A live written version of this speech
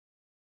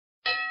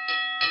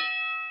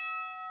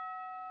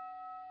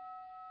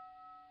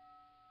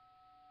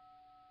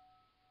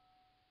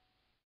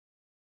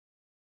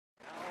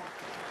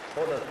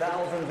for the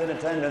thousands in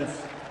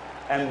attendance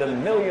and the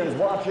millions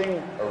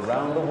watching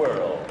around the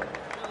world.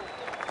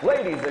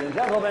 Ladies and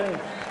gentlemen,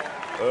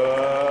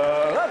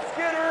 let's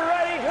get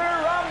ready to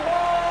rumble!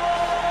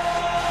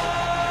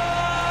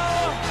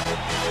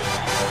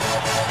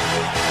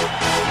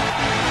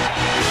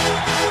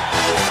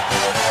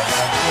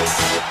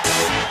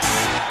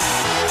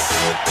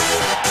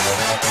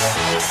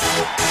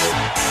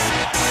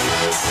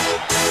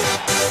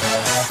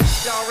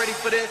 Y'all ready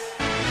for this?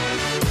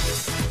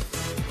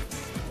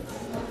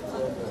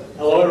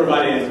 Hello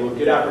everybody, and well,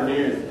 good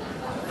afternoon.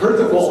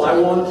 First of all, I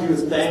want to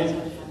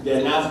thank the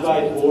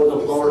NASBITE Board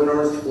of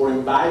Governors for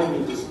inviting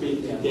me to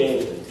speak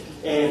today.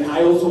 And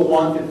I also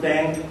want to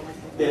thank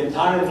the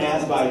entire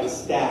NASBITE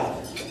staff,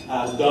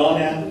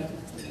 Donna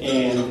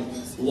and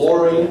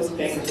Lori,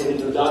 thank you for the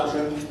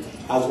introduction,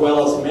 as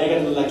well as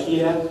Megan and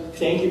Lakia,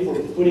 thank you for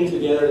putting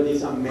together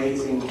this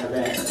amazing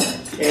event.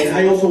 And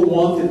I also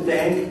want to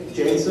thank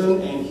Jason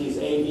and his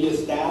AV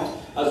staff,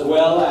 as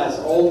well as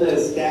all the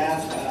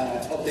staff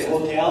of the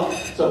hotel.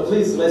 So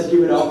please, let's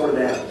give it up for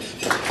them.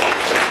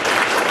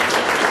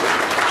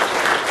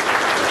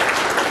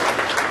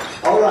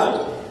 All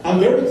right, I'm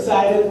very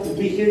excited to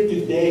be here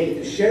today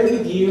to share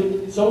with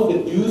you some of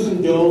the do's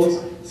and don'ts,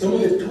 some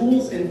of the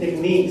tools and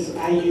techniques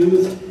I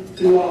use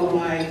throughout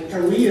my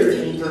career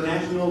in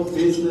international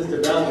business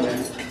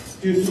development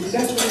to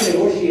successfully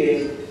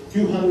negotiate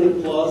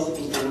 200 plus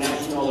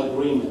international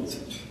agreements.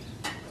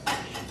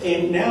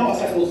 And now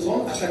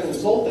as a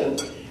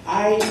consultant,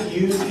 I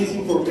use this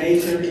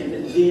information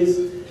and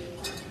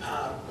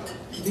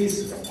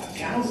this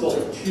counsel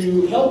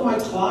to help my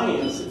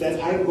clients that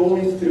are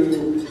going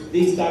through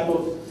these type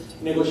of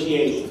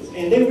negotiations.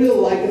 And they really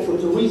like it for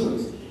two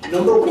reasons.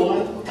 Number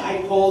one,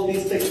 I call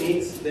these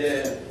techniques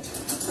the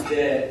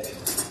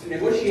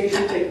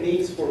negotiation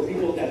techniques for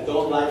people that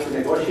don't like to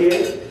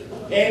negotiate,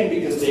 and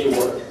because they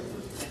work.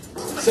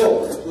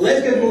 So,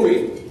 let's get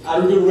moving.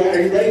 Are you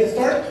ready to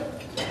start?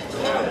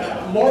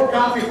 More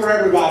coffee for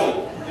everybody.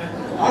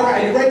 All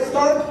right, are you ready to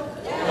start?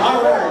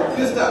 All right,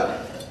 good stuff.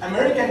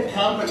 American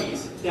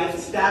companies that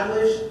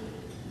establish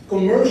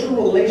commercial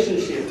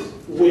relationships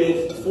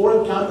with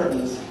foreign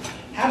companies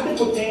have the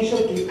potential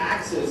to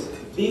access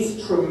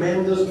these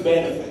tremendous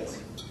benefits.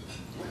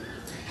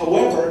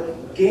 However,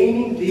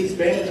 gaining these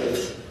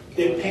benefits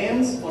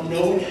depends on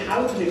knowing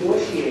how to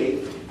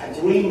negotiate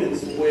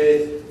agreements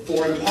with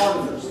foreign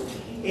partners.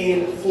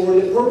 And for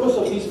the purpose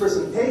of this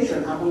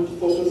presentation, I'm going to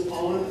focus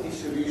on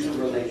distribution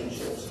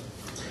relationships.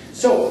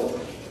 So,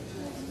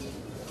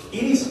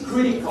 it is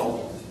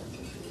critical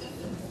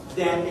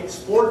that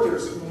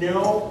exporters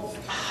know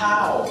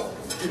how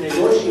to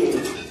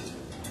negotiate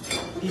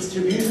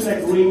distribution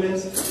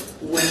agreements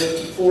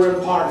with foreign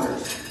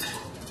partners,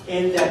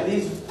 and that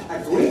these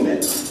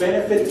agreements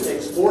benefit the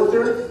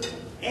exporter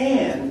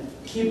and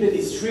keep the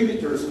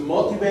distributors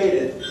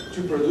motivated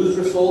to produce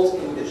results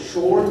in the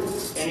short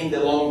and in the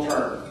long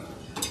term.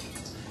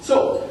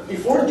 So,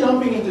 before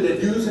jumping into the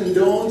do's and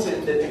don'ts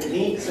and the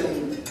techniques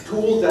and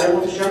tools that I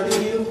want to share with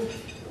you,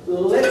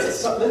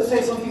 let's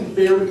say something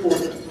very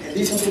important, and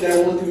this is something that I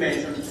want to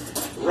mention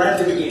right at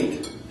the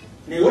beginning.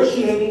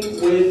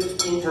 Negotiating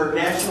with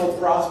international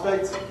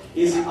prospects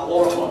is a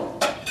lot of fun.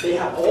 They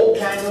have all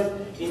kind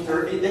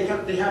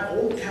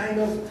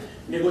of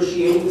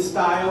negotiating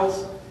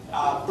styles,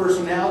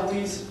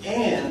 personalities,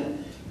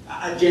 and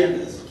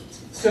agendas.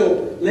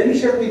 So let me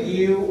share with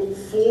you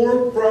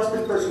 4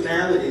 prospect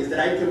personalities that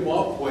I came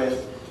up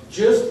with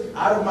just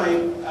out of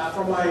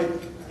from my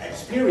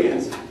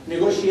experience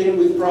negotiating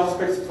with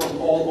prospects from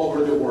all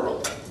over the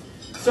world.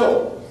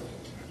 So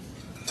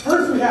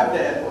first we have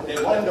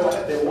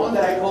the one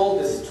that I call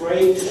the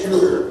straight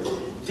shooter.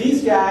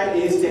 This guy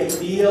is the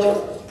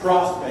ideal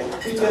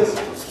prospect because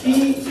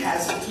he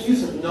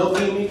uses no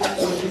gimmicks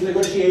when he's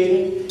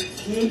negotiating.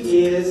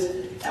 He is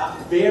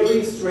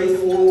very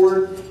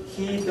straightforward.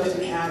 He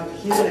doesn't have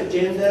hidden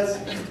agendas,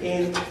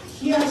 and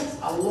he asks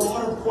a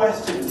lot of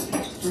questions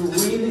to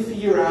really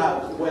figure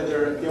out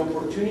whether the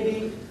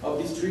opportunity of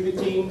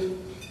distributing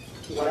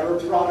whatever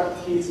product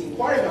he's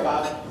inquiring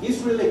about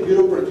is really a good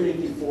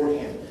opportunity for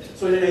him.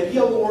 So in an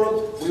ideal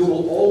world, we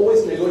will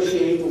always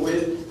negotiate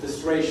with the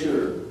straight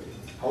shooter.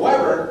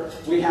 However,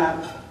 we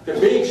have the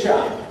big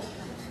shot.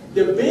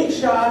 The big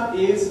shot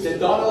is the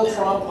Donald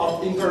Trump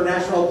of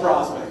international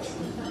prospects.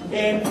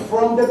 And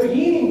from the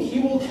beginning, he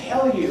will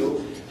tell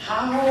you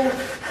how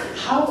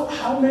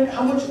many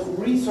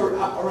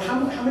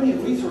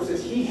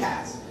resources he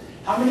has,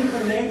 how many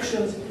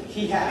connections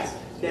he has,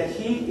 that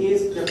he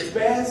is the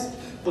best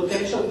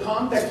potential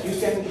contact you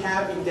can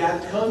have in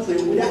that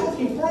country. Without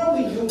him,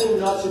 probably you will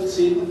not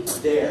succeed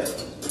there.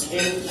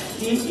 And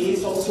he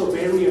is also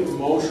very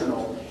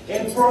emotional,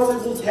 and probably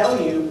will tell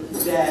you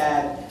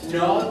that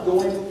not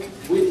going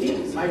with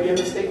him might be a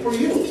mistake for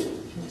you.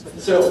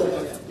 So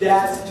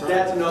that's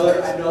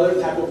another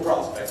type of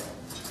prospect.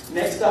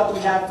 Next up,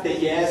 we have the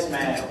yes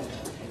man.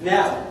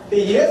 Now, the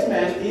yes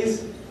man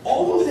is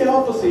almost the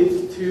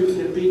opposite to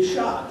the big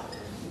shot,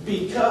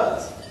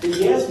 because the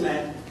yes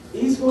man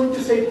is going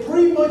to say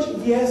pretty much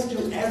yes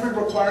to every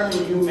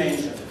requirement you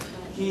mentioned.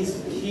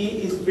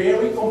 he is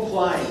very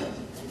compliant.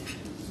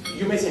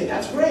 You may say,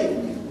 that's great.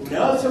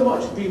 Not so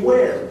much.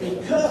 Beware,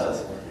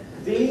 because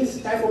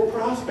this type of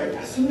prospect,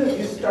 as soon as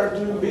you start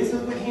doing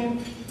business with him,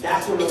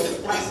 that's where all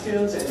the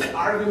questions and the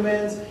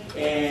arguments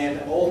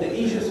and all the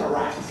issues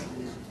arise.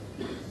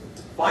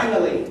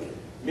 Finally,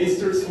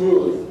 Mr.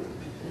 Smooth.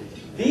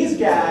 This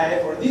guy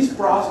or this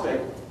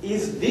prospect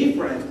is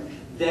different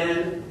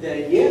than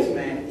the yes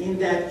man in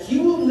that he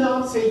will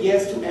not say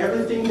yes to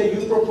everything that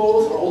you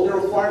propose or all the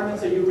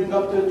requirements that you bring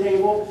up to the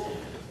table,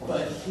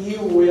 but he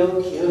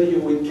will kill you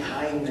with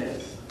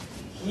kindness.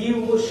 He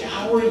will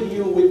shower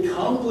you with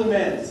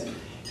compliments.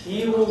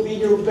 He will be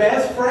your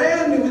best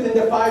friend within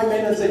the 5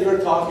 minutes that you're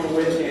talking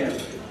with him.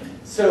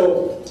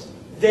 So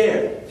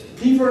there,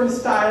 different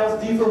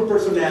styles, different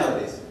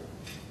personalities.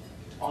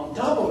 On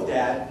top of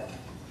that,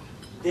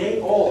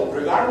 they all,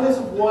 regardless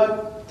of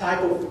what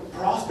type of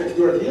prospect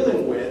you're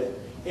dealing with,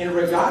 and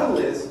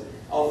regardless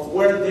of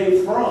where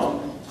they're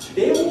from,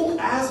 they will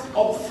ask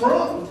up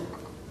front,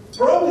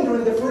 probably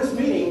during the first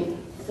meeting,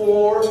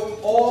 for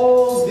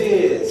all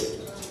this.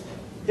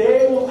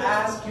 They will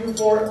ask you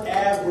for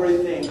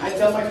everything. I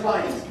tell my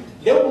clients,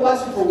 they will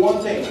ask you for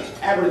one thing,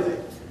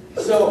 everything.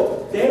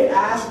 So they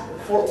ask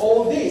for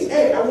all this.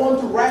 Hey, I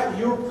want to wrap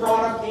your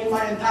product in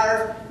my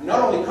entire, not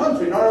only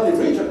country, not only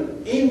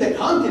region, in the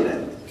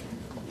continent.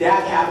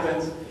 That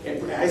happens,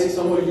 and I see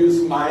some of you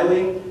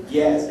smiling,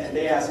 yes, and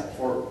they ask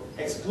for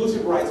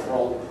exclusive rights for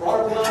all the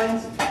product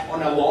lines,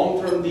 on a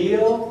long-term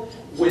deal,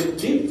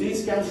 with deep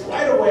discounts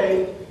right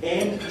away,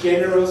 and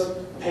generous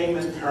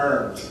payment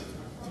terms.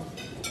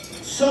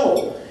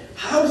 So,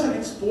 how is an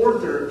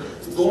exporter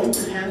going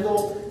to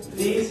handle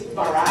this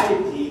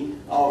variety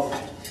of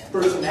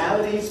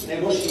personalities,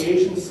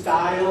 negotiation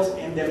styles,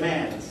 and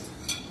demands?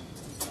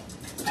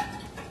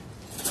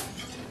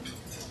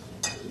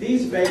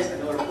 This begs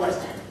another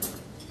question.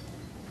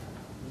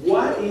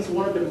 What is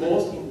one of the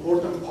most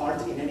important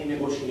parts in any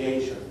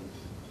negotiation?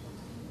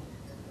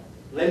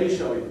 Let me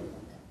show you.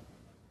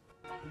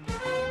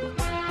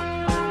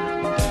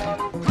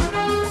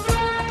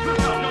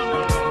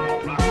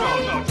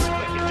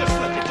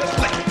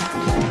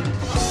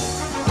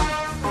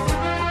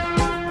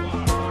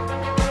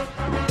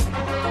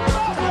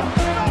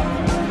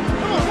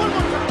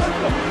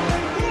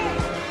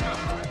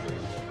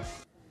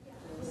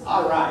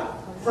 All right,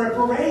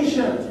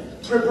 preparation.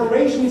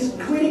 Preparation is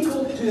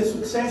critical to the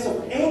success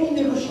of any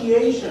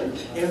negotiation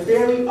and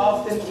very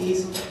often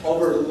is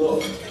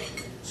overlooked.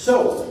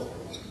 So,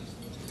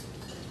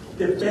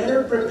 the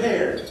better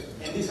prepared,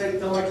 and this I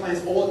tell my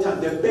clients all the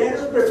time, the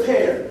better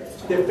prepared,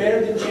 the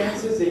better the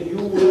chances that you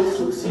will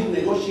succeed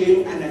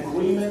negotiating an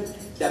agreement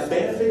that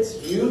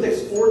benefits you, the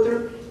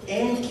exporter,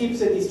 and keeps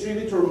the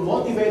distributor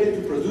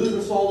motivated to produce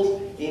results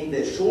in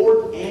the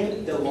short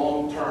and the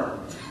long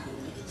term.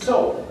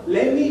 So,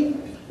 let me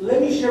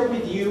share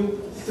with you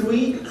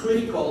 3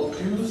 critical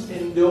do's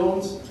and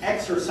don'ts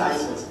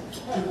exercises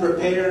to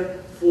prepare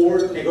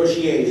for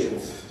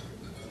negotiations.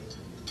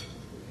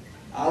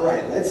 All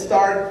right, let's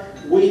start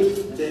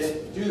with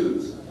the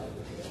do's.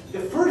 The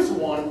first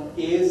one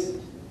is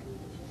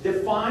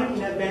define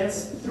in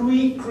advance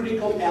 3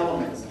 critical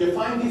elements.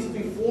 Define these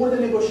before the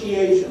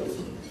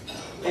negotiations.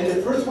 And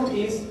the first one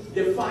is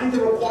define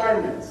the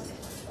requirements.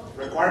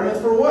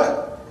 Requirements for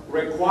what?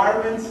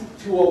 Requirements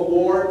to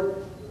award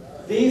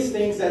these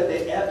things that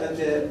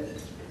the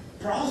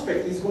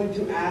prospect is going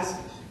to ask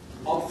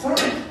up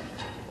front.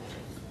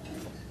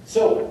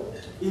 So,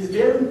 it's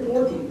very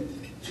important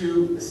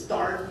to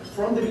start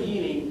from the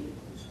beginning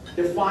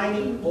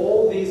defining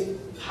all these.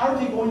 How are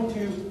they going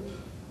to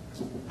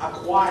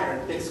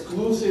acquire the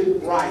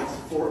exclusive rights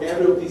for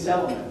every of these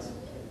elements?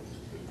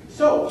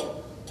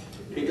 So,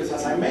 because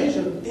as I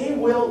mentioned,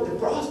 the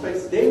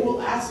prospects, they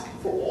will ask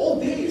for all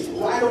these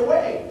right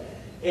away.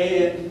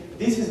 And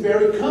this is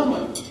very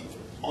common.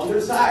 On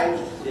their side,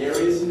 there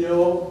is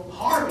no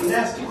harm in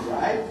asking,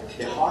 right?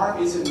 The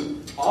harm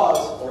isn't us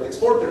or the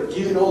exporter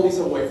giving all this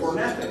away for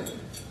nothing.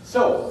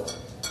 So,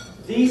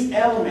 these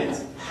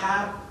elements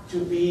have to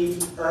be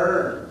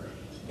earned.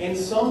 And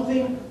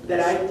something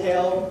that I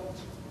tell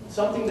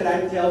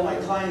my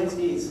clients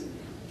is,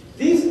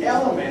 these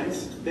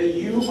elements that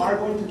you are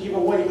going to give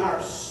away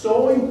are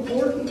so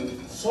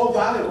important, so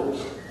valuable,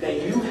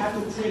 that you have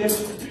to treat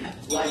them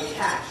like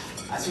cash,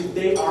 as if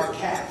they are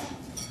cash.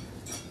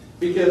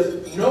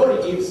 Because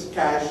nobody gives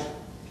cash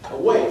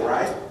away,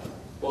 right?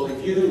 Well,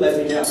 if you do, let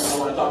me know. I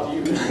want to talk to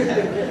you.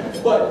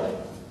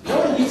 But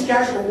nobody gives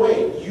cash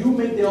away. You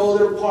make the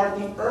other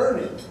party earn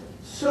it.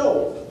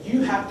 So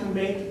you have to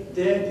make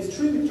the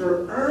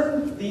distributor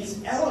earn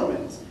these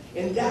elements.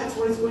 And that's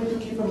what is going to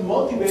keep them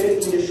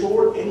motivated in the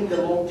short and in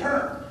the long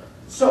term.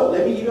 So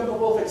let me give you a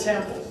couple of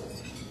examples.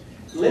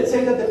 Let's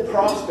say that the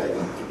prospect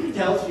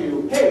tells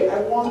you, hey,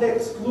 I want the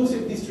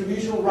exclusive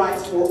distribution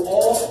rights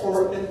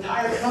for the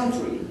entire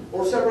country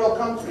or several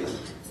countries.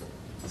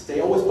 Stay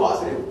always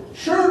positive.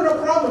 Sure,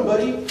 no problem,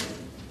 buddy.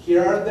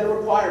 Here are the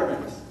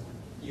requirements.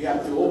 You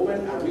have to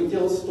open a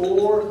retail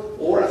store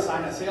or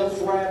assign a sales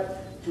rep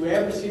to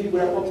every city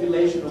with a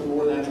population of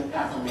more than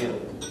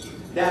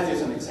 500,000. That's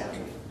just an example.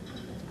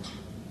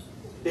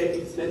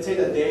 Let's say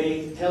that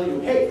they tell you,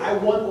 hey, I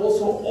want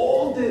also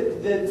all the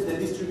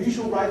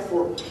distribution rights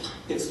for,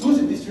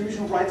 exclusive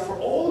distribution rights for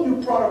all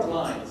your product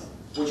lines,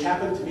 which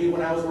happened to me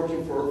when I was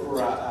working for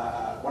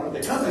one of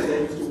the companies that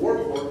I used to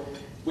work for.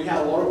 We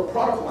had a lot of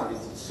product lines.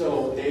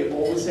 So they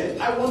always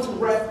said, I want to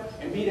rep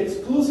and be the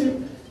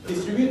exclusive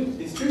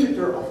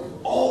distributor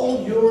of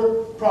all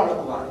your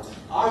product lines.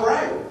 All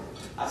right,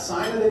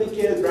 assign a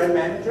dedicated brand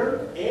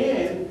manager,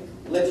 and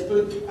let's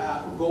put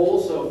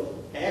goals of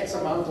X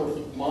amount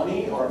of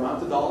money or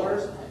amount of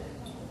dollars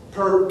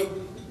per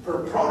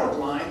product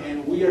line,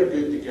 and we are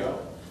good to go.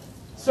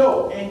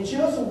 So, and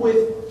just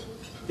with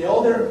the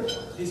other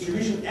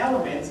distribution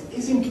elements,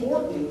 it's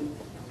important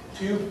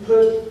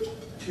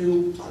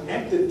to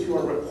connect it to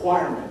a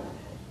requirement.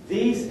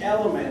 These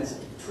elements,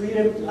 treat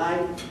them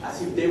like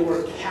as if they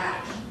were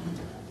cash.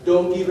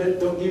 Don't give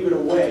it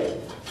away.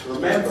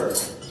 Remember,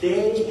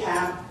 they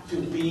have to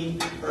be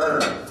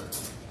earned.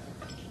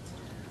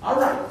 All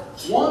right,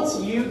 once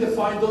you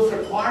define those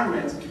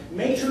requirements,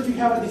 make sure you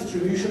have a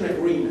distribution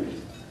agreement.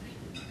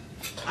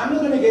 I'm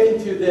not going to get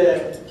into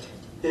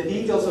the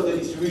details of the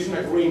distribution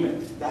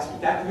agreement.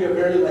 That will be a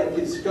very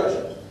lengthy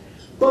discussion.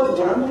 But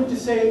what I'm going to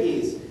say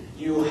is,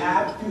 you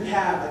have to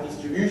have a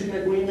distribution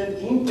agreement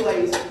in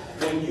place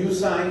when you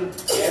sign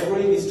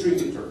every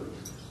distributor.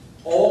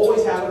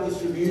 Always have a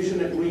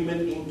distribution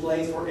agreement in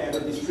place for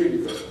every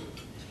distributor.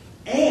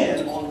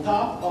 And on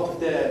top of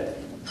the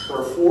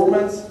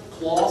performance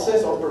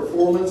clauses or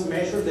performance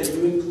measures that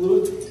you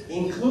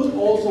include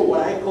also what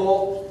I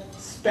call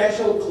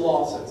special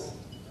clauses.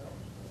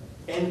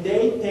 And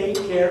they take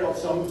care of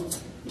some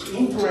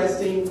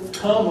interesting,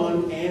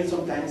 common, and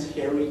sometimes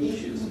hairy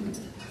issues.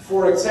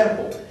 For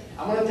example,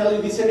 I'm going to tell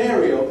you this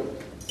scenario,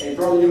 and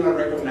probably you're going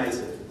to recognize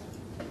it.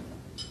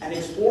 An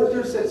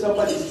exporter sets up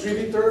a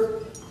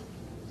distributor,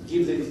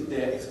 gives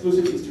the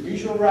exclusive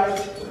distribution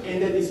rights,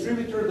 and the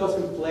distributor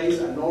doesn't place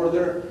an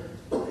order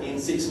in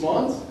 6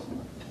 months,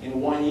 in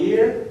 1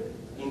 year,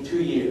 in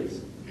 2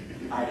 years.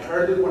 I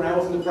heard it when I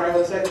was in the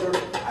private sector.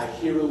 I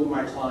hear it with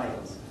my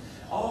clients.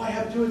 Oh, I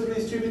have 2 or 3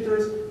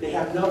 distributors. They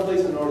have not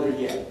placed an order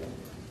yet.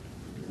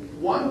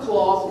 One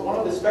clause, one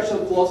of the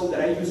special clauses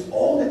that I use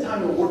all the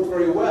time and work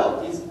very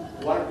well is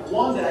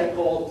one that I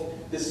call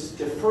the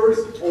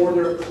first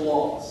order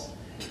clause.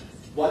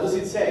 What does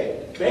it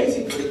say?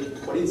 Basically,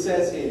 what it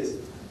says is,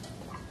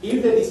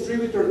 if the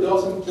distributor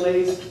doesn't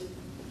place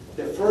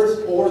the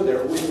first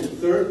order within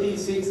 30,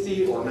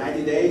 60, or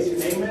 90 days, you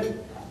name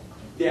it,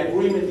 the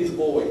agreement is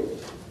void.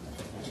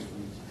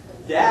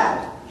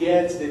 That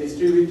gets the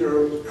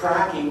distributor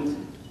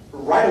cracking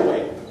right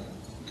away.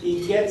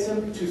 It gets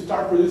them to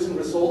start producing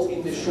results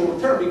in the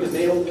short term because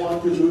they don't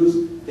want to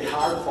lose the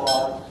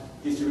hard-fought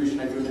distribution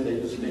agreement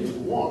that they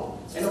want.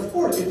 And of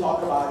course, you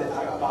talk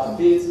about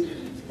this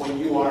when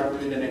you are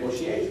doing the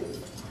negotiation.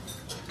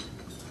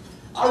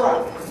 All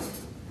right,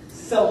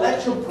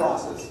 selection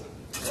process.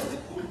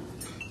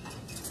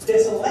 The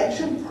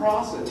selection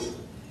process,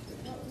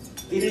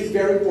 it is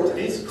very important.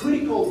 It's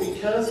critical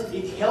because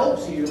it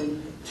helps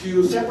you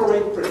to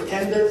separate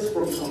pretenders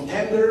from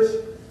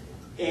contenders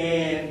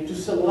and to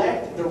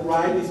select the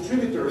right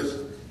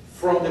distributors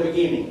from the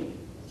beginning.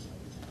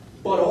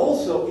 But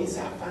also, it's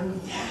a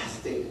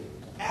fantastic,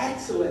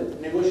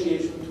 excellent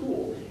negotiation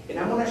tool. And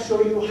I'm going to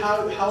show you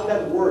how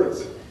that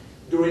works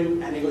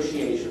during a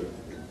negotiation.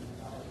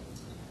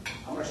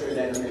 I'm going to show you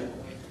that in a minute.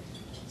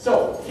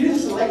 So,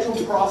 here's the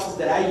selection process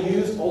that I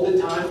use all the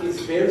time.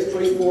 It's very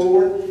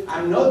straightforward.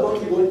 I'm not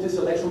going to go into the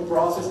selection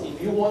process.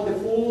 If you want the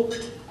full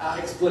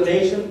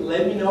explanation,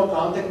 let me know,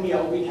 contact me.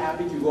 I'll be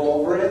happy to go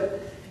over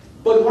it.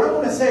 But what I'm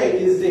going to say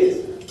is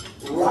this.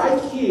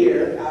 Right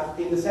here,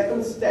 in the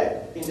second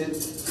step, in the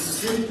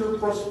distributor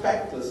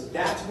prospectus,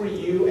 that's where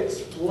you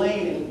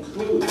explain and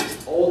include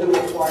all the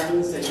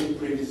requirements that you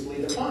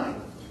previously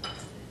defined.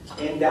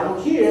 And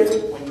down here,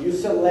 when you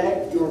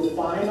select your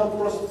final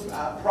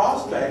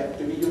prospect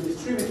to be your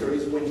distributor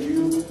is when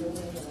you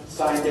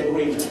sign the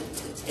agreement.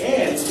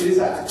 And it is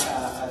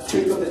a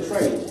trick of the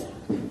trade.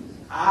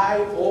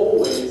 I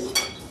always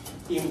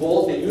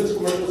involve the U.S.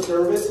 Commercial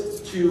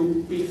Service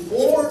to,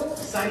 before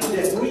signing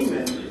the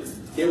agreement,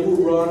 they will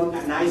run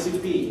an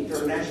ICP,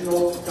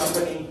 International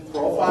Company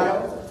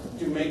Profile,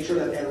 to make sure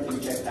that everything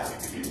checked out.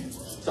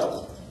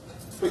 So,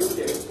 quick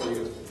tips for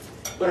you.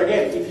 But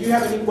again, if you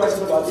have any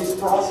questions about this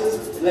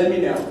process, let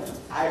me know.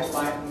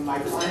 My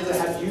clients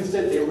that have used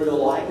it, they really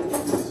like it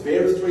because it's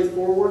very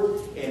straightforward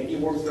and it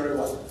works very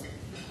well.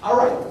 All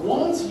right,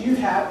 once you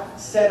have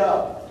set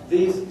up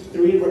these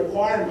 3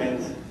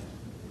 requirements,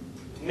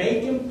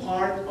 make them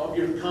part of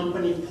your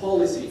company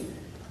policy.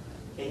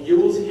 And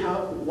you will see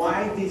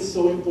why this is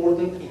so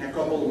important in a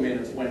couple of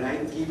minutes when I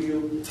give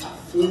you a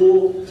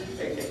full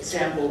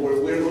example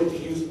where we're going to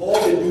use all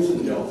the do's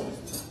and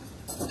don'ts.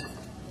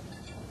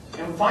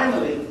 And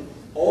finally,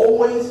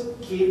 always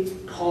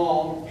keep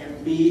calm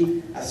and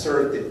be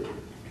assertive.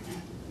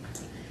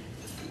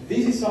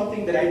 This is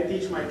something that I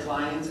teach my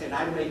clients and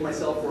I make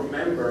myself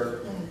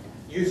remember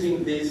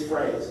using this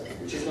phrase,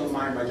 which is not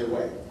mine, by the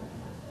way.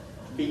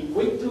 Be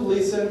quick to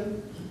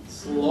listen,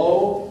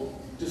 slow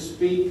to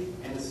speak,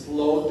 and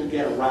slow to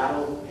get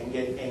rattled and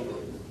get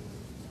angry.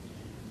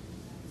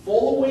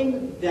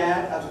 Following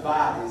that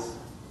advice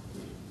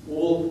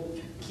will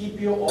keep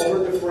you over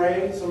the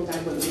fray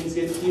sometimes when things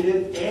get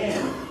heated,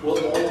 and will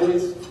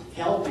always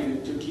help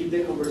you to keep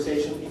the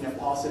conversation in a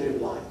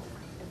positive light.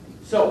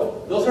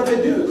 So, those are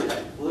the do's.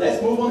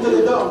 Let's move on to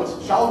the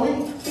don'ts, shall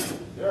we?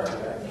 Sure.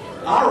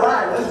 All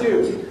right, let's do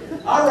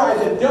it. All right,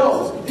 the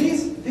don'ts.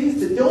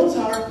 The don'ts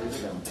are,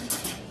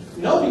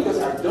 not because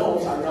our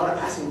don'ts are not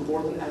as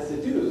important as the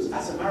do's.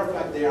 As a matter of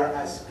fact, they are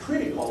as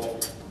critical,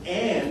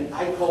 and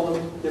I call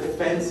them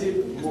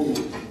defensive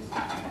moves.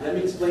 Let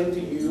me explain to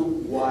you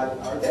what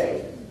are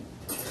they.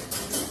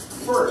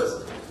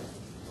 First,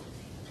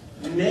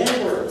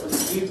 never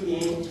give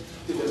in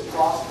to the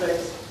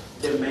prospect's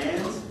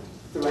demands,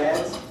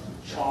 threats,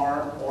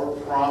 charm, or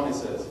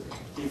promises.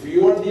 If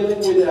you are dealing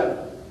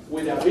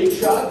with a big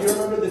shot, you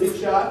remember the big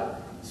shot?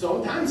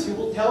 Sometimes he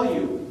will tell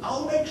you,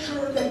 I'll make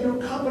sure that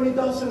your company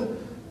doesn't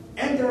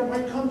enter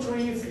my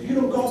country if you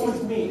don't go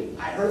with me.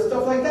 I heard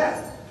stuff like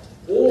that.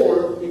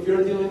 Or if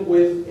you're dealing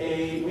with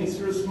a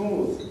Mr.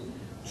 Smooth,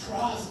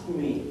 trust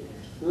me,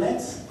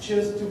 let's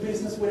just do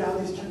business without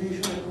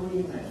distribution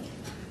agreement.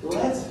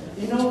 Let's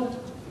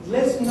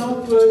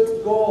not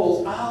put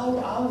goals.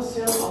 I'll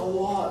sell a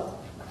lot.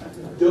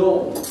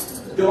 Don't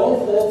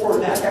fall for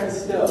that kind of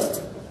stuff.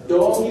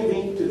 Don't give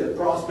in to the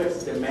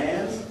prospect's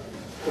demands,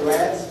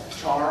 threats,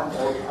 charm,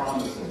 or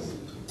promises.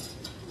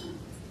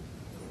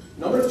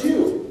 Number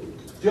 2,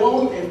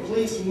 don't and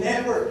please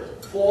never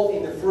fall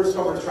in the first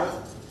comer trap.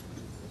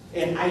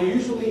 And I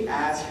usually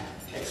ask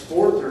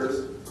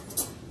exporters,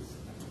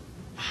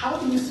 how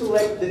do you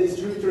select the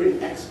distributor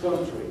in X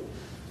country?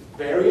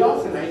 Very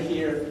often I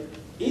hear,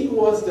 it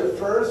was the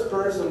first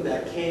person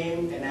that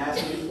came and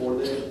asked me for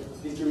the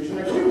distribution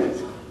agreement.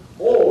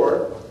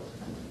 Or,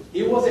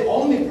 it was the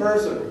only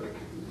person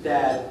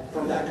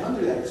from that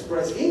country that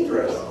expressed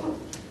interest.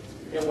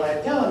 And what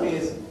I tell them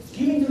is,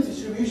 giving your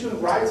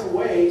distribution rights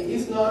away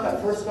is not a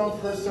first come,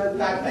 first served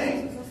type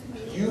thing.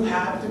 You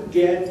have to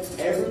get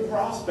every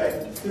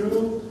prospect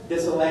through the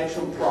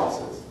selection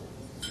process.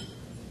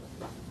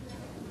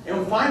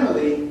 And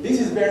finally, this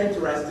is very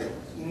interesting.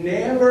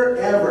 Never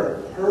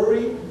ever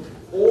hurry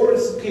or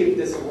skip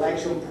the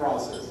selection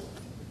process.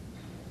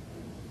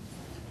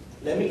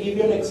 Let me give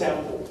you an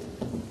example.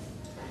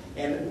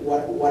 And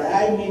what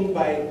I mean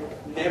by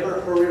never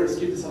hurry or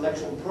skip the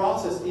selection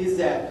process is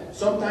that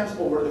sometimes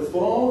over the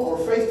phone or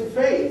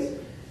face-to-face,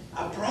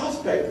 a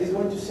prospect is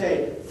going to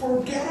say,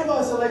 forget about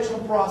the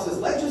selection process,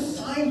 let's just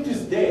sign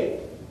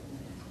today.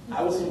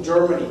 I was in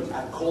Germany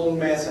at Cologne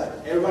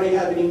Mesa. Everybody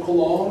have been in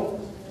Cologne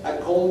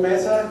at Cologne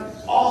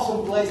Mesa?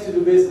 Awesome place to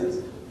do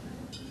business.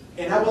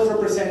 And I was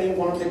representing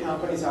one of the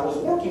companies I was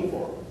working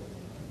for.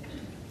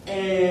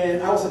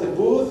 And I was at the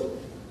booth,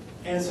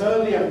 and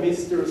suddenly a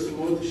Mr.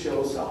 Smooth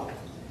shows up.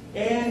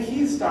 And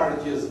he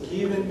started just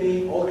giving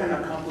me all kind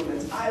of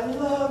compliments. I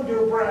love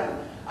your brand.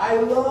 I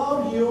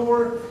love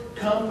your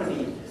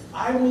company.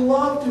 I would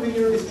love to be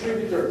your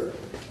distributor.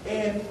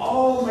 And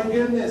oh my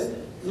goodness,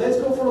 let's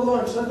go for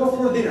lunch. Let's go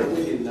for dinner.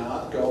 We did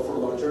not go for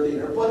lunch or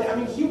dinner. But I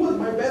mean, he was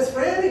my best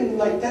friend in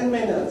like 10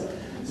 minutes.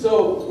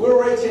 So we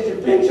were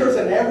exchanging pictures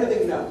and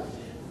everything now.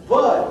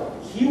 But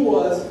he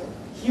was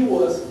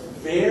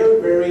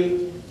very,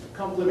 very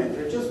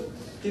complimentary. Just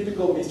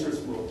typical Mr.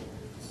 Smooth.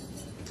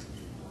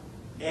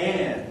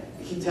 And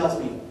he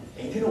tells me,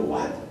 and you know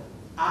what?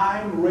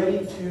 I'm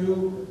ready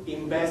to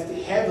invest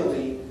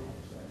heavily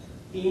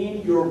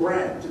in your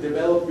brand, to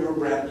develop your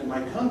brand in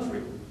my country.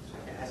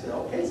 And I said,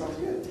 okay, sounds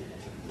good.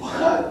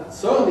 But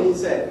suddenly he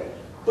said,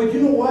 but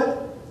you know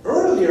what?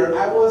 Earlier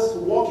I was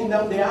walking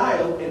down the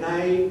aisle and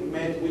I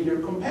met with your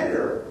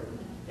competitor.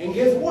 And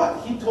guess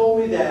what? He told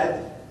me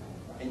that,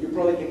 and you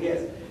probably can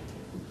guess,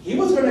 he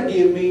was going to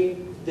give me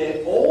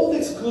all the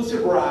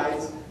exclusive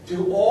rights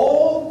to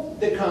all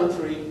the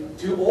country,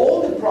 to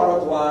all the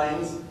product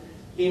lines,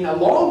 in a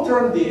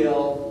long-term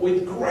deal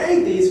with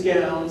great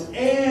discounts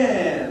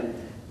and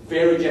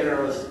very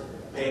generous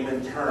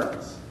payment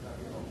terms.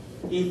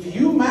 If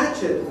you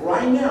match it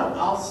right now,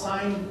 I'll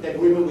sign the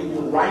agreement with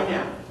you right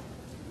now.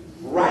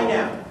 Right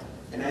now.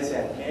 And I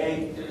said,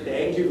 hey,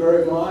 thank you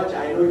very much.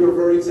 I know you're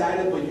very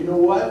excited, but you know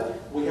what?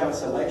 We have a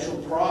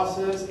selection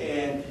process,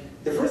 and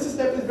the first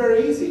step is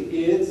very easy.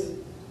 It's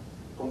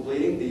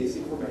completing this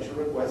information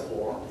request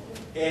form.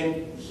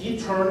 And he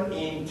turned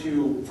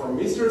into, from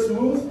Mr.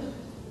 Smooth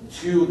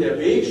to the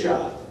big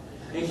shot.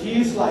 And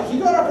he's like, he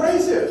got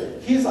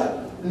abrasive. He's like,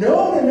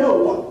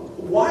 no.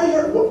 Why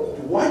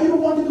you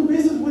don't want to do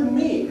business with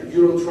me?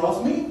 You don't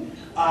trust me?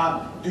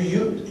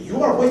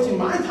 You are wasting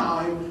my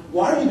time.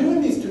 Why are you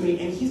doing this to me?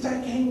 And he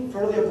started getting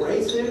fairly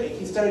abrasive, and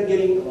he started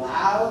getting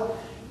loud.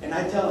 And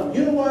I tell him,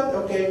 you know what?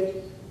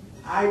 Okay,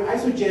 I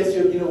suggest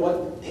you know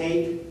what?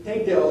 Take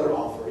the other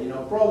offer. You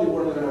know, probably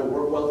we're not going to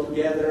work well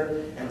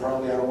together, and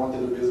probably I don't want to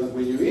do business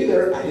with you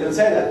either. I didn't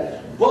say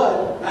that,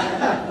 but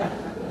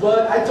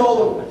but I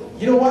told him,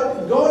 you know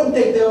what? Go and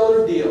take the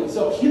other deal.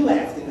 So he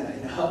left in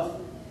a huff.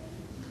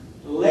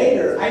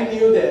 Later, I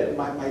knew that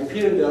my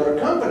peer in the other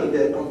company,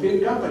 the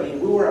computing company,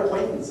 we were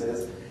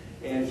acquaintances,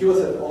 and he was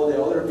the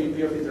other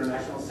VP of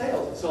international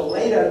sales. So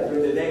later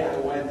during the day, I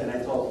went and I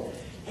told him,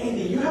 hey,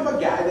 did you have a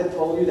guy that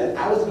told you that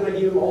I was going to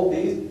give him all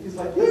these? He's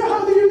like, yeah,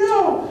 how do you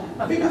know?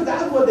 Because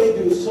that's what they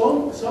do.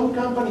 Some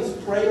companies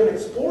prey on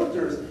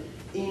exporters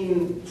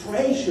in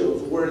trade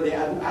shows where the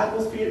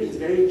atmosphere is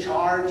very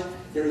charged,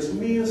 there is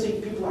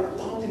music, people are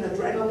pumping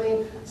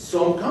adrenaline.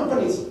 Some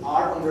companies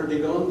are under the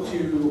gun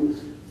to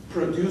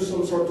produce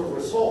some sort of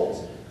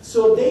results.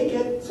 So they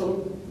get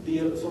some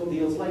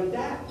deals like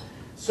that.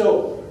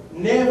 So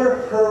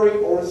never hurry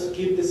or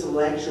skip the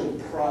selection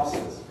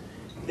process.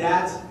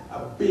 That's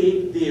a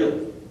big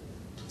deal.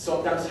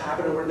 Sometimes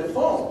happen over the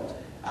phone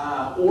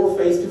or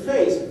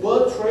face-to-face,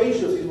 but trade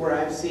shows is where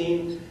I've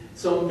seen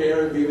some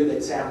very vivid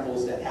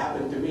examples that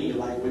happened to me,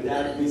 like with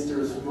that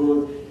Mr.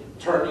 Smooth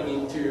turning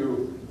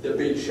into the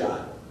big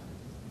shot.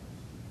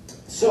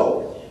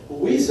 So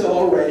we saw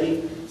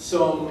already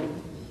some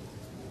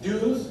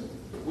do's,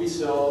 we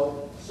saw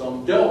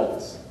some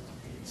don'ts.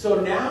 So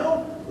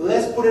now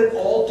let's put it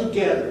all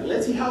together.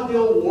 Let's see how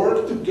they'll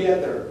work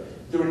together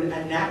during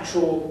an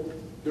actual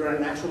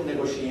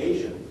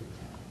negotiation.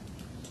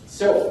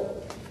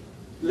 So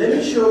let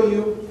me show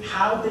you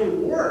how they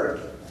work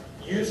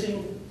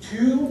using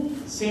two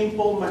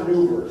simple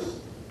maneuvers.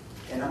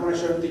 And I'm going to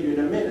show it to you in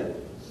a minute.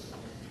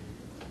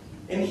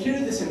 And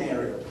here's the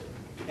scenario.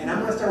 And I'm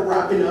going to start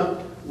wrapping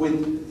up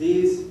with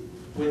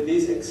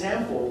this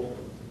example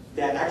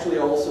that actually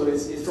also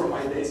is from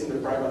my days in the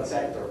private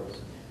sector.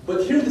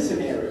 But here's the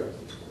scenario.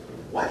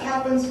 What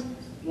happens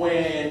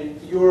when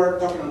you're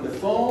talking on the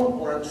phone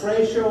or a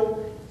trade show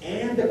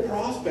and the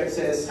prospect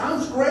says,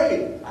 sounds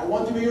great, I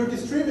want to be your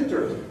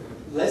distributor.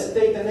 Let's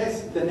take the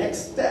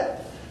next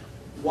step.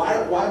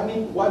 What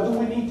do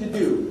we need to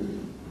do?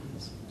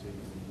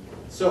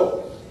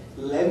 So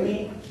let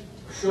me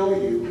show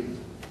you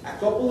a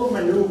couple of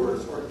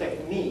maneuvers or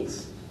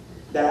techniques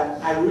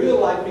that I really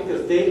like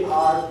because they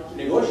are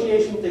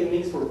negotiation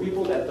techniques for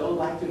people that don't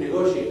like to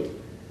negotiate.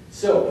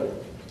 So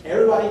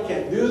everybody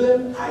can do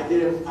them.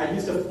 I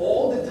use them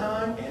all the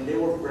time and they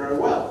work very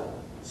well.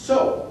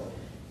 So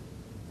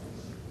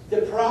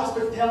the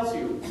prospect tells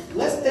you,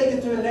 let's take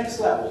it to the next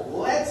level.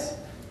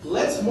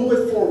 Let's move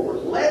it forward.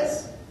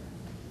 Let's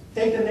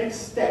take the next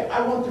step.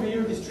 I want to be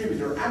your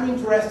distributor. I'm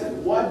interested.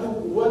 What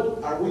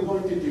are we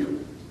going to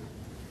do?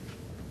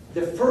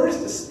 The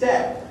first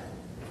step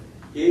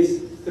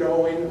is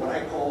throwing what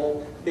I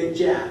call the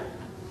jab.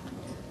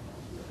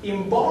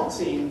 In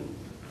boxing,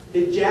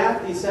 the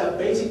jab is a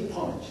basic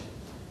punch.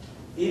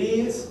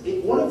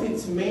 One of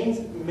its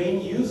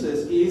main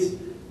uses is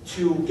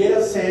to get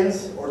a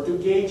sense or to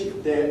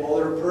gauge the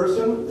other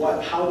person,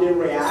 how they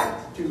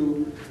react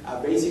to a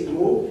basic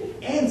move,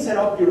 and set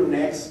up your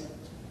next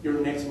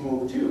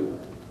move too.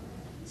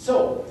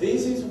 So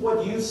this is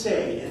what you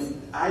say,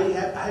 and I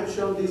have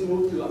shown this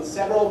move to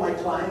several of my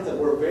clients that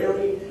were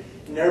very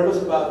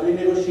nervous about doing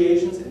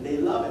negotiations, and they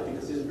love it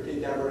because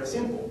they're very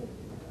simple.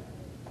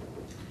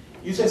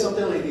 You say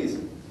something like this: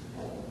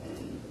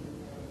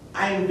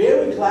 I am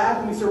very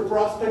glad, Mr.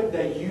 Prospect,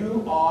 that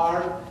you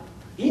are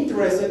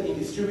interested in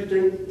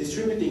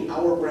distributing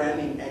our brand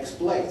in X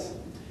place.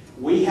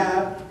 We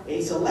have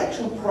a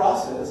selection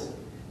process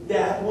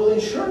that will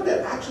ensure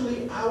that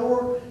actually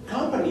our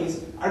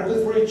companies are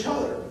good for each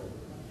other.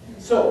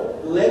 So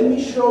let me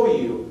show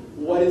you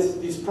what is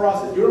this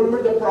process. You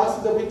remember the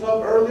process that we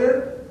talked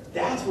earlier?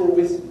 That's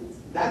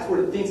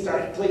where things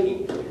start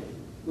clicking.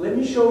 Let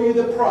me show you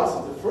the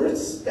process. The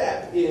first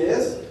step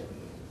is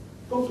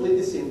complete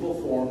the simple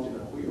form to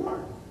know who you are.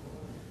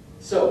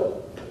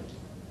 So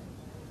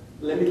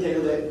let me tell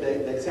you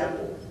the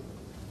example.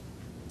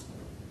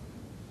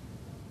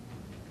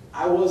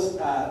 I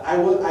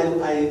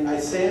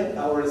sent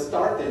or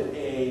started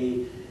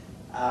a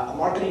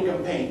marketing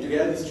campaign to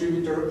get a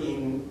distributor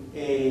in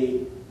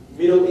a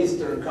Middle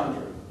Eastern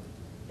country,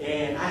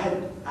 and I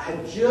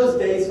had just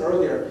days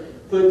earlier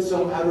put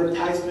some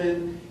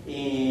advertisement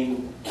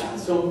in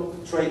some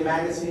trade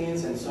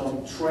magazines and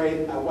some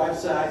trade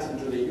websites and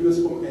through the U.S.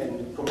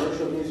 and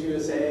Commercial News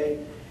USA,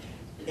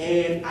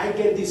 and I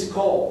get this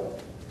call,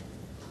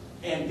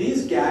 and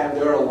this guy on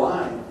the other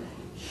line,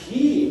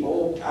 he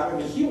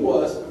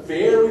was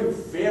very,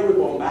 very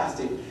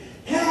bombastic.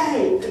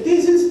 Hey,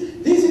 this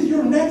is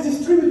your next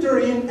distributor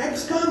in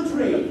X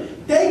country.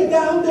 Take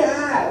down the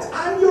ads.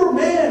 I'm your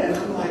man. And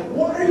I'm like,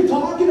 what are you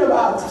talking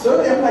about?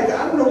 So I'm like,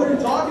 I don't know what you're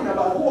talking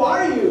about. Who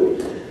are you?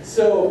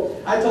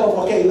 So I told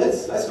him, okay,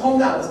 let's calm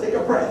down. Let's take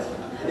a breath.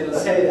 I didn't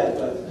say that,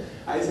 but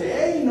I say,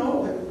 hey,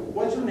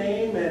 what's your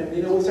name? And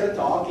we started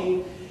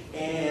talking,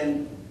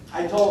 and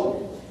I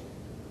told him,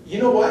 you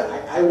know what?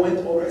 I went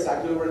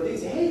exactly over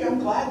this. Hey, I'm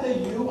glad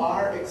that you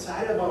are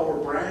excited about our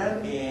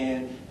brand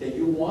and that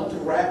you want to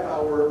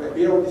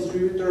be our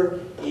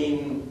distributor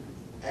in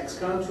X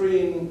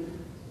country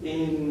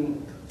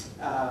in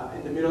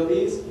the Middle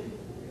East.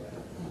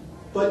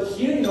 But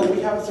here,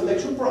 we have a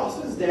selection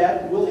process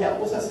that will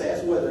help us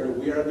assess whether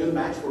we are a good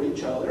match for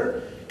each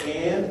other.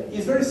 And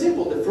it's very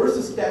simple. The first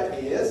step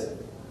is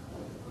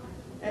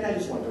And I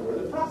just went over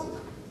the process.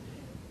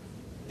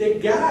 The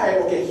guy,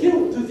 okay, here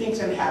two things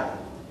can happen.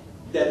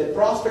 That the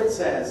prospect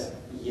says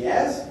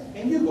yes,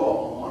 and you go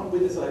on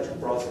with the selection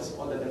process,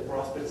 or that the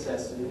prospect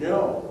says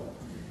no,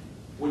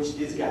 which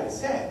this guy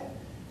said.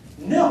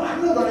 No,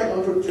 I'm not going to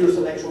go through your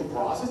selection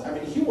process. I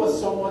mean, he was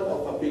somewhat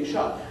of a big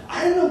shot.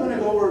 I'm not going to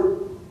go over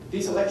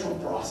this selection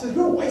process.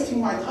 You're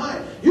wasting my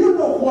time. You don't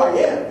know who I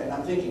am. And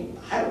I'm thinking,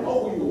 I don't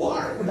know who you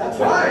are. That's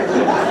fine.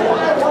 That's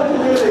why I want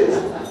to do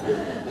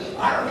this.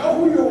 I don't know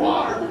who you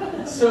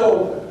are.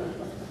 So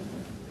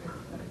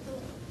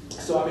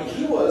I mean,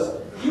 he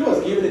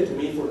was giving it to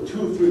me for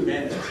 2 or 3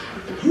 minutes.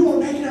 You were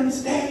making a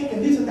mistake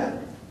and this and that.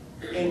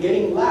 And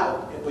getting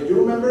loud. But you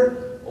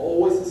remember,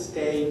 always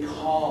stay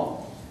calm.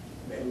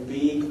 And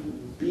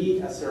be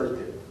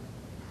assertive.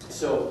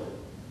 So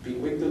be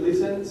quick to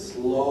listen,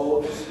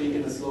 slow to speak,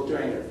 and slow to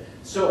anger.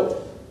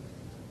 So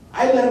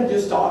I let him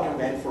just talk and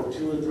vent for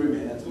 2 or 3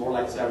 minutes, more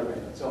like 7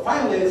 minutes. So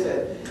finally I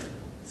said,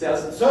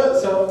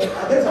 so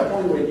there's a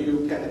point where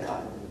you kind of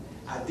cut.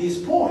 At this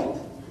point,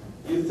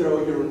 you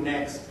throw your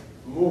next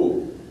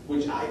move,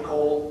 which I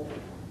call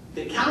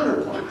the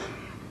counterpunch.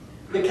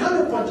 The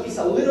counterpunch is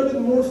a little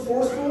bit more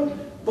forceful,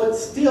 but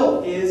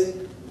still is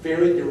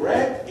very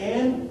direct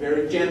and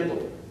very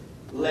gentle.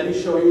 Let me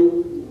show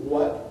you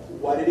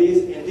what it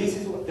is, and this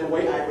is the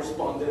way I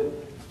responded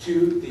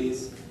to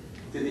this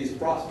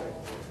prospect.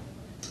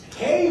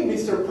 Hey,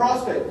 Mr.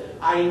 Prospect,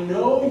 I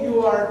know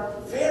you are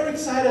very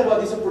excited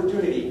about this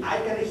opportunity. I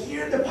can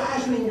hear the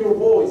passion in your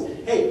voice.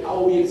 Hey, I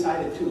will be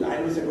excited too. I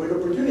know it's a great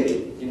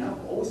opportunity. You know,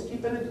 always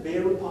keeping it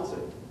very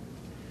positive.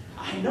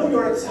 I know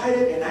you're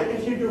excited and I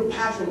can hear your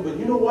passion, but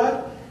you know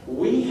what?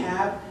 We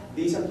have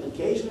this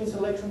application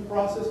selection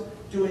process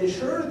to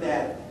ensure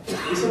that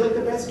we select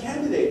the best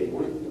candidate.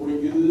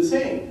 Wouldn't you do the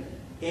same?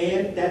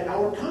 And that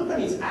our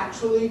companies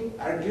actually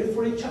are good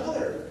for each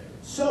other.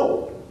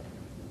 So,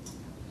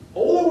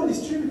 all our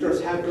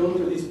distributors have gone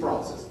through this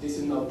process. This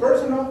is not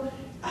personal.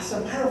 As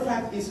a matter of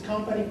fact, it's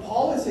company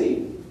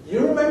policy.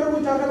 You remember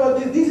we talked about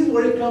this? This is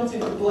where it comes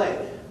into play.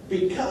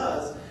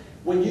 Because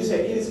when you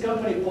say it is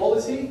company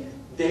policy,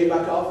 they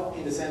back off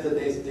in the sense that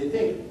they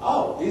think,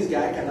 oh, this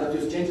guy cannot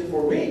just change it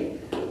for me.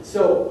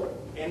 So,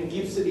 and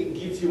it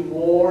gives you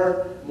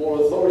more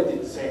authority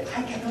to say,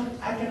 I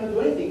cannot do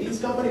anything. This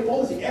is company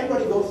policy.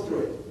 Everybody goes through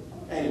it.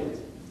 Anyways.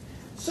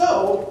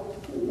 So,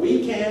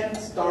 we can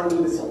start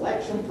with the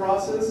selection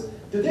process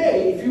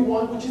today if you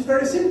want, which is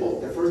very simple.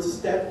 The first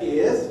step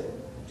is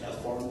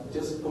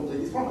just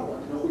complete this form. I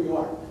want to know who you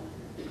are.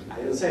 I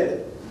didn't say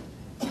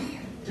that.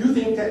 Two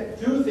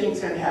things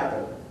can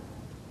happen.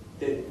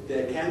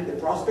 The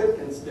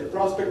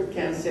prospect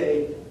can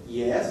say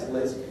yes,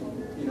 let's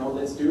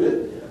do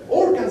it,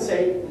 or can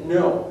say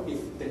no. If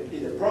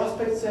the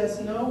prospect says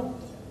no,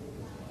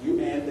 you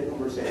end the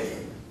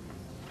conversation.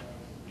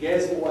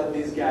 Guess what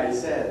this guy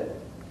said?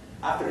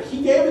 After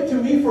he gave it to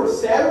me for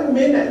 7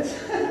 minutes,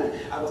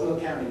 I was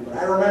not counting, but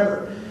I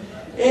remember.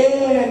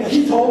 And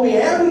he told me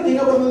everything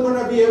I was not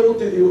going to be able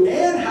to do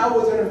and how I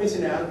was going to miss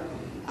it out.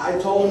 I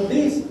told him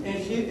this,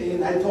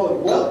 and I told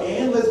him, well,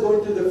 and let's go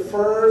into the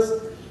first,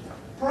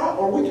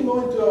 or we can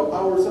go into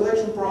our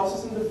selection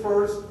process, and the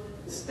first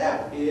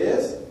step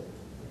is,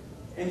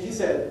 and he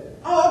said,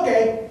 oh,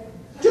 okay,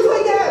 just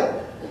like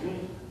that.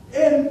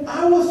 And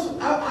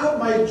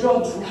my jaw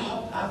dropped.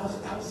 I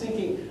was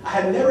thinking, I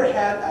had never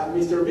had a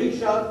Mr. Big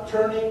Shot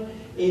turning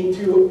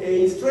into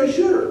a straight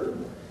shooter.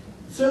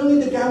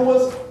 Suddenly the guy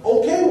was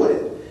okay with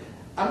it.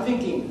 I'm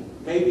thinking,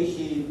 maybe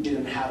he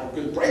didn't have a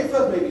good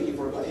breakfast, maybe he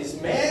forgot his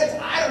meds.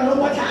 I don't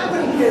know what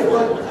happened here,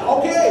 but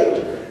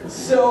okay.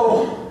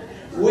 So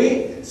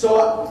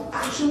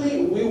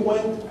actually we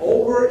went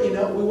over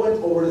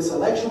the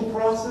selection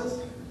process,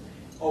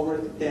 over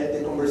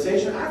the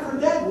conversation. After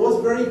that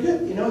was very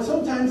good.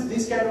 Sometimes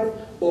this kind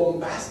of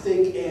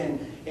bombastic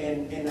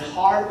and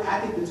hard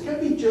attitudes can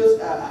be just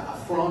a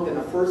front and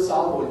a first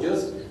salvo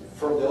just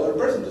from the other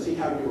person to see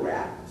how you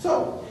react.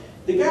 So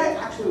the guy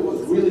actually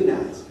was really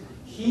nice.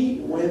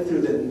 He went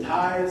through the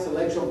entire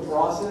selection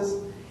process.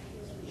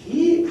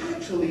 He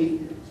actually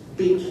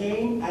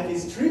became a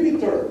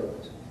distributor,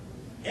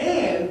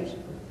 and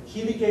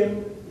he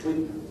became,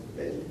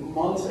 with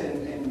months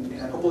and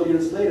a couple of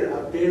years later,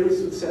 a very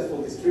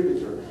successful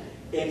distributor.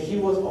 And he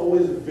was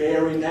always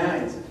very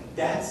nice.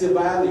 That's the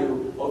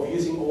value of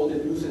using all the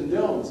do's and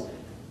don'ts,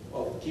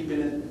 of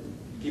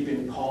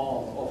keeping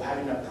calm, of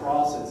having a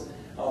process,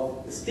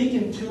 of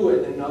sticking to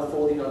it and not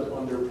folding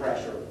under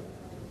pressure.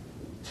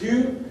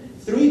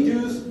 3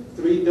 do's,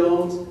 3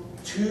 don'ts,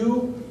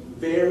 2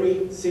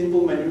 very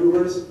simple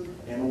maneuvers,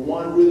 and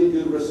 1 really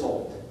good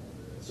result.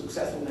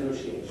 Successful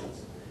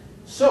negotiations.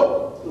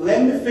 So,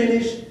 let me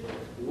finish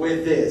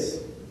with this.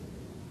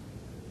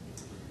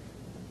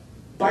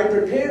 By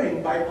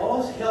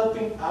us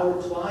helping our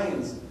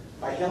clients,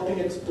 by helping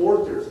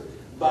exporters,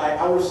 by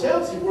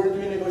ourselves if we're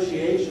doing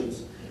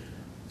negotiations,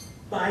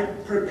 by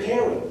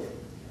preparing,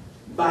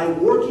 by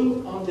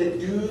working on the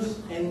do's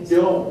and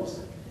don'ts,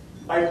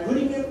 by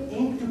putting it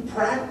into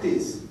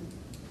practice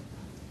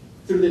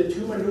through the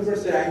 2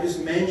 maneuvers that I just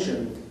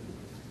mentioned,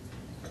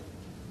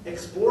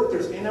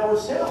 exporters and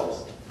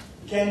ourselves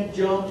can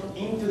jump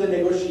into the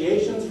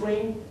negotiations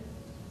ring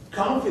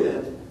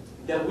confident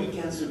that we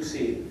can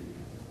succeed.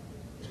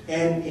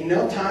 And in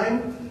no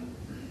time,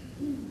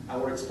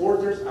 our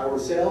exporters,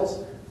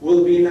 ourselves,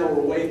 will be in our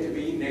way to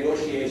be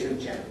negotiation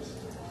champions.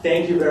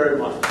 Thank you very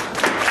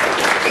much.